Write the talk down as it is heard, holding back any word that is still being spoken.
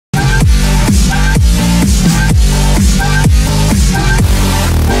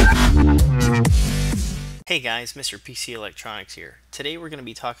Hey guys, MrPCEelectronics here. Today we're going to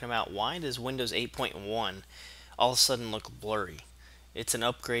be talking about why does Windows 8.1 all of a sudden look blurry. It's an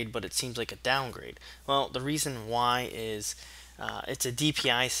upgrade, but it seems like a downgrade. Well, the reason why is it's a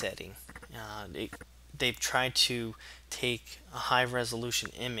DPI setting. They've tried to take a high resolution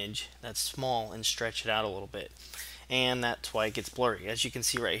image that's small and stretch it out a little bit. And that's why it gets blurry. As you can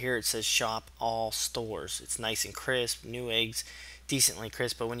see right here, it says shop all stores. It's nice and crisp, Newegg's decently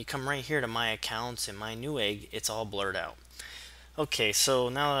crisp, but when you come right here to my accounts and my Newegg, it's all blurred out. Okay, so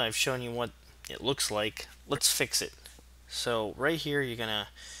now that I've shown you what it looks like, let's fix it. So right here, you're gonna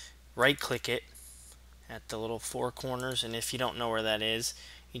right click it at the little four corners, and if you don't know where that is,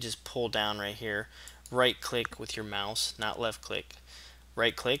 you just pull down right here, right click with your mouse, not left click,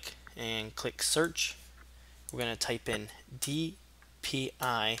 right click and click search. We're going to type in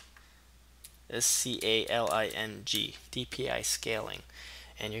DPI SCALING, DPI scaling,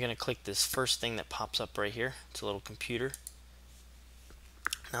 and you're going to click this first thing that pops up right here. It's a little computer.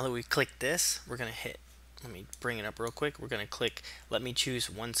 Now that we click this, we're going to hit, let me bring it up real quick, we're going to click let me choose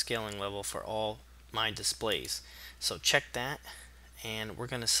one scaling level for all my displays. So check that, and we're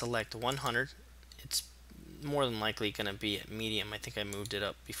going to select 100. It's more than likely going to be at medium. I think I moved it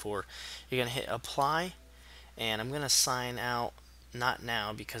up before. You're going to hit apply, and I'm going to sign out, not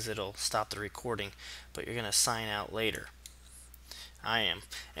now because it'll stop the recording, but you're going to sign out later. I am.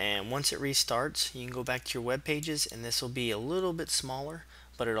 And once it restarts, you can go back to your web pages, and this will be a little bit smaller,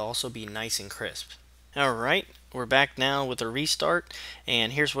 but it'll also be nice and crisp. Alright, we're back now with a restart,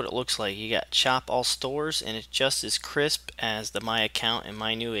 and here's what it looks like. You got shop all stores, and it's just as crisp as the My Account and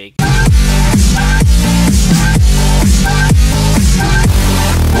My Newegg.